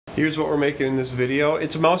Here's what we're making in this video.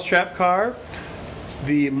 It's a Mousetrap car.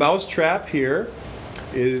 The Mousetrap here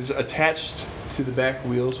is attached to the back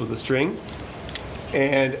wheels with a string,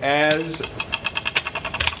 and as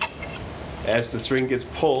the string gets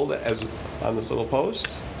pulled on this little post,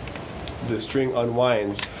 the string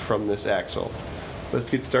unwinds from this axle.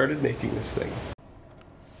 Let's get started making this thing.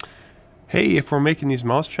 Hey, if we're making these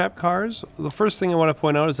Mousetrap cars, the first thing I want to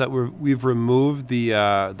point out is that we've removed the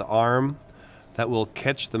arm that will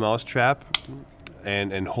catch the Mousetrap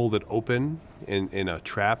and hold it open in a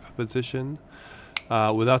trap position.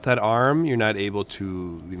 Without that arm, you're not able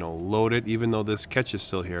to, load it, even though this catch is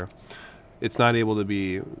still here. It's not able to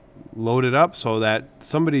be loaded up so that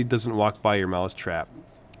somebody doesn't walk by your Mousetrap,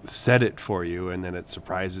 set it for you, and then it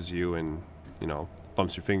surprises you and,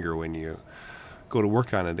 bumps your finger when you go to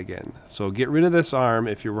work on it again. So get rid of this arm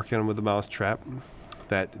if you're working with a Mousetrap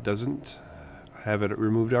that doesn't have it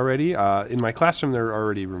removed already. In my classroom, they're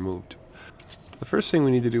already removed. The first thing we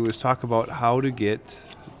need to do is talk about how to get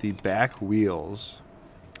the back wheels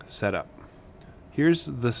set up. Here's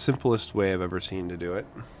the simplest way I've ever seen to do it,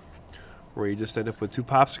 where you just end up with two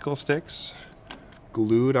popsicle sticks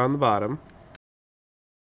glued on the bottom.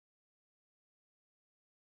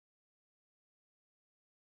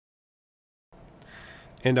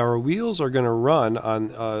 And our wheels are going to run on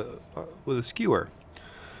with a skewer.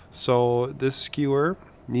 So this skewer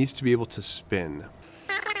needs to be able to spin.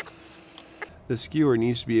 The skewer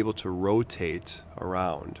needs to be able to rotate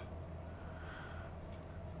around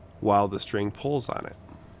while the string pulls on it.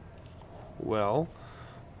 Well,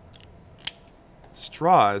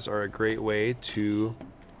 straws are a great way to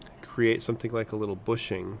create something like a little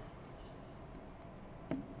bushing.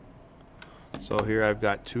 So here I've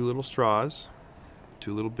got two little straws,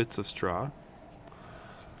 two little bits of straw,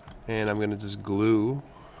 and I'm going to just glue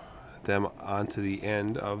them onto the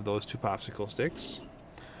end of those two popsicle sticks.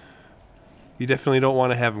 You definitely don't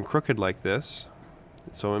want to have them crooked like this,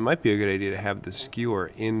 so it might be a good idea to have the skewer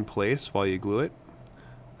in place while you glue it.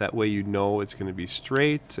 That way you know it's going to be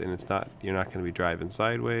straight and you're not going to be driving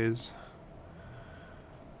sideways.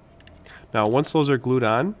 Now once those are glued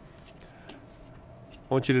on, I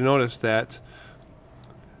want you to notice that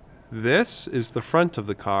this is the front of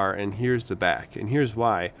the car and here's the back, and here's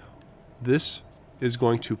why. This is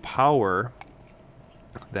going to power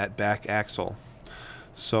that back axle.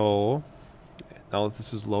 So now that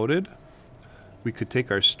this is loaded, we could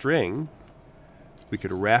take our string, we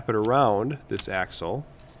could wrap it around this axle,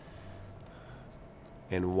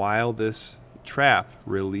 and while this trap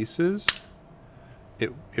releases,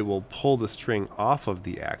 it will pull the string off of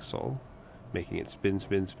the axle, making it spin,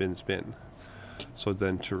 spin, spin, spin. So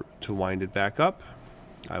then to wind it back up,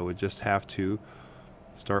 I would just have to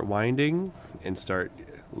start winding and start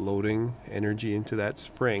loading energy into that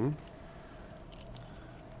spring.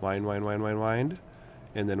 Wind, wind, wind, wind, wind.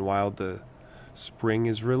 And then while the spring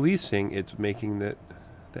is releasing, it's making the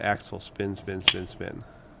axle spin, spin, spin, spin.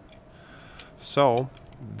 So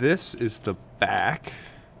this is the back.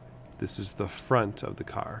 This is the front of the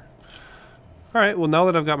car. Alright, well now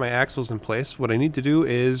that I've got my axles in place, what I need to do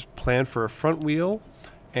is plan for a front wheel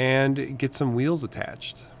and get some wheels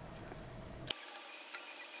attached.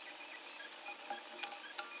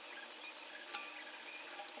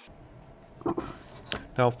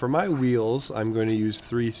 Now for my wheels, I'm going to use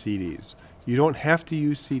 3 CDs. You don't have to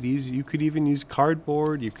use CDs. You could even use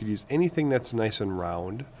cardboard. You could use anything that's nice and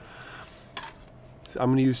round. So I'm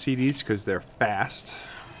going to use CDs because they're fast.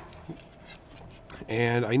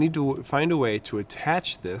 And I need to find a way to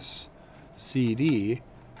attach this CD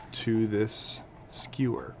to this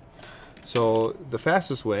skewer. So the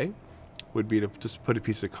fastest way would be to just put a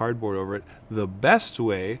piece of cardboard over it. The best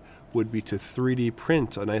way would be to 3D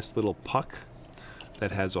print a nice little puck that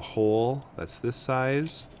has a hole that's this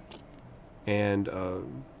size and a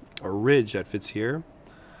ridge that fits here,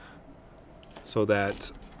 so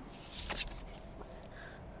that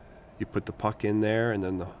you put the puck in there and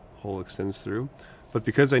then the hole extends through. But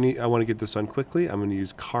because I want to get this done quickly, I'm going to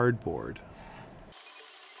use cardboard.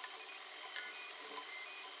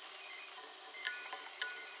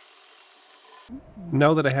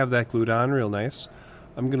 Now that I have that glued on real nice,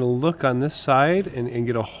 I'm going to look on this side and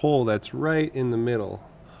get a hole that's right in the middle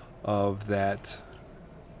of that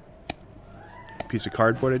piece of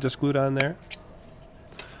cardboard I just glued on there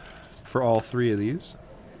for all 3 of these.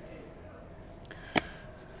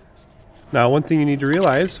 Now one thing you need to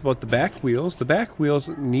realize about the back wheels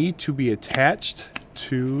need to be attached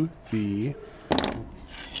to the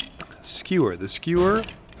skewer. The skewer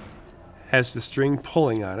has the string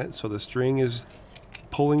pulling on it, so the string is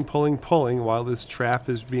pulling while this trap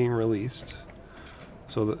is being released.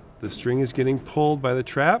 So the string is getting pulled by the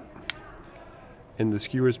trap, and the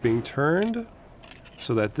skewer is being turned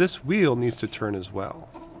so that this wheel needs to turn as well.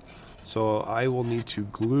 So I will need to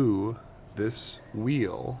glue this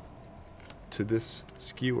wheel to this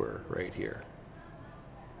skewer right here.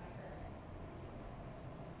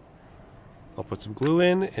 I'll put some glue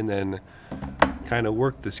in and then kind of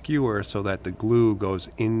work the skewer so that the glue goes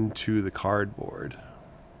into the cardboard.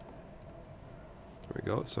 There we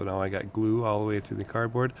go. So now I got glue all the way to the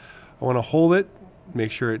cardboard. I want to hold it, make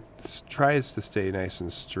sure it tries to stay nice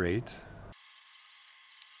and straight.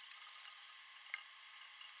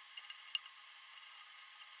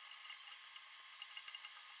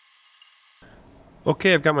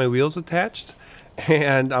 Okay, I've got my wheels attached,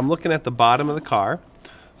 and I'm looking at the bottom of the car.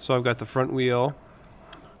 So I've got the front wheel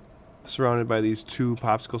surrounded by these two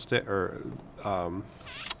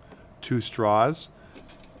two straws,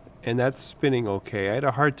 and that's spinning okay. I had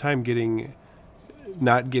a hard time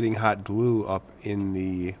not getting hot glue up in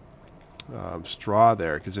the straw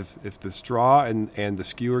there, because if the straw and the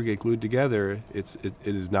skewer get glued together, it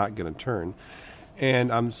is not going to turn.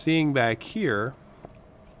 And I'm seeing back here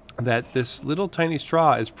that this little tiny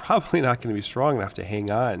straw is probably not going to be strong enough to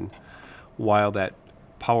hang on while that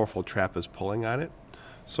powerful trap is pulling on it.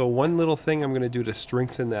 So one little thing I'm going to do to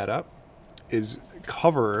strengthen that up is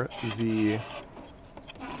cover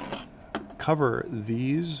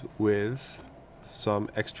these with some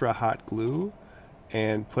extra hot glue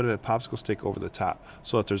and put a popsicle stick over the top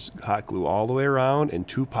so that there's hot glue all the way around and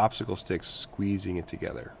two popsicle sticks squeezing it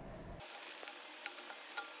together.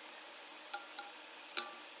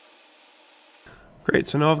 Great,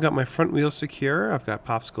 so now I've got my front wheel secure. I've got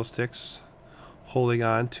popsicle sticks holding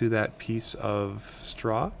on to that piece of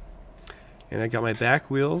straw. And I got my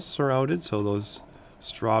back wheels surrounded so those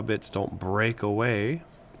straw bits don't break away.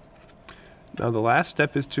 Now the last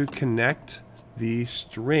step is to connect the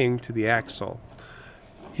string to the axle.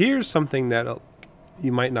 Here's something that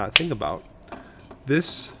you might not think about.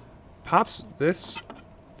 This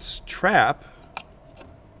trap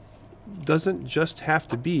doesn't just have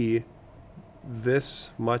to be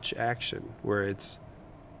this much action, where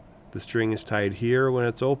the string is tied here when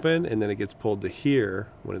it's open and then it gets pulled to here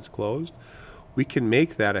when it's closed. We can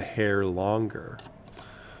make that a hair longer.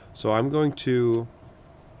 So I'm going to,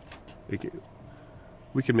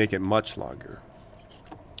 we can make it much longer.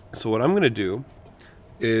 So what I'm going to do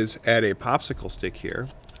is add a popsicle stick here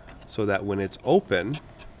so that when it's open,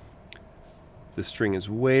 the string is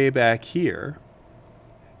way back here.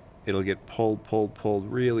 It'll get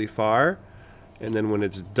pulled really far. And then when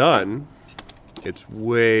it's done, it's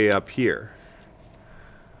way up here.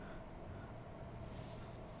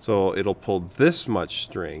 So it'll pull this much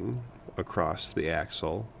string across the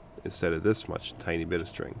axle instead of this much tiny bit of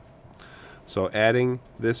string. So adding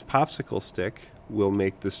this popsicle stick will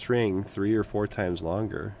make the string 3 or 4 times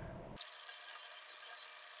longer.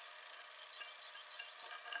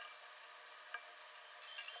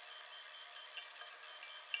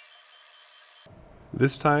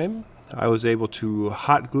 This time I was able to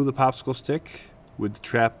hot glue the popsicle stick with the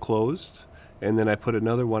trap closed, and then I put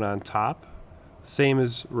another one on top, same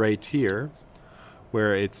as right here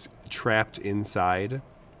where it's trapped inside,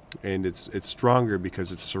 and it's stronger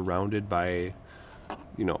because it's surrounded by,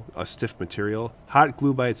 you know, a stiff material. Hot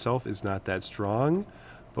glue by itself is not that strong,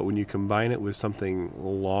 but when you combine it with something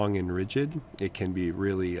long and rigid, it can be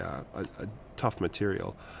really a tough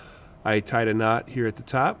material. I tied a knot here at the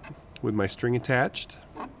top with my string attached,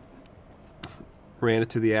 ran it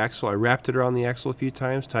to the axle. I wrapped it around the axle a few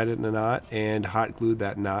times, tied it in a knot, and hot glued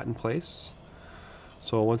that knot in place.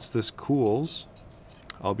 So once this cools,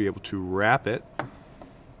 I'll be able to wrap it,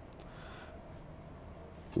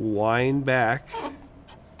 wind back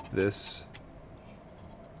this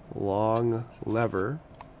long lever.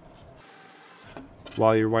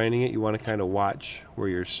 While you're winding it, you want to kind of watch where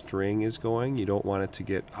your string is going. You don't want it to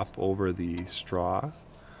get up over the straw.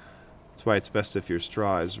 That's why it's best if your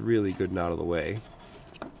straw is really good and out of the way.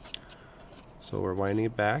 So we're winding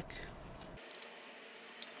it back.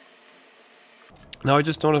 Now I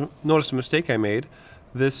just noticed a mistake I made.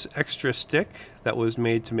 This extra stick that was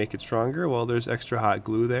made to make it stronger, well, there's extra hot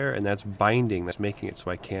glue there, and that's binding. That's making it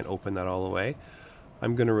so I can't open that all the way.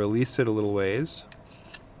 I'm going to release it a little ways.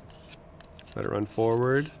 Let it run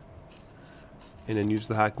forward. And then use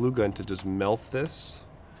the hot glue gun to just melt this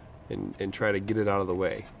and try to get it out of the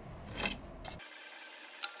way.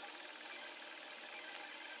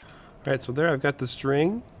 Alright, so there I've got the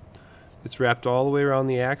string. It's wrapped all the way around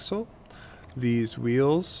the axle. These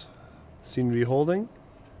wheels seem to be holding.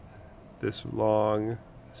 This long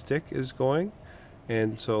stick is going.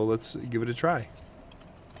 And so let's give it a try.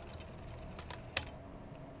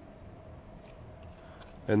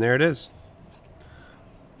 And there it is.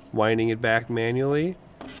 Winding it back manually,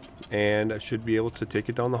 and I should be able to take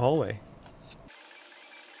it down the hallway.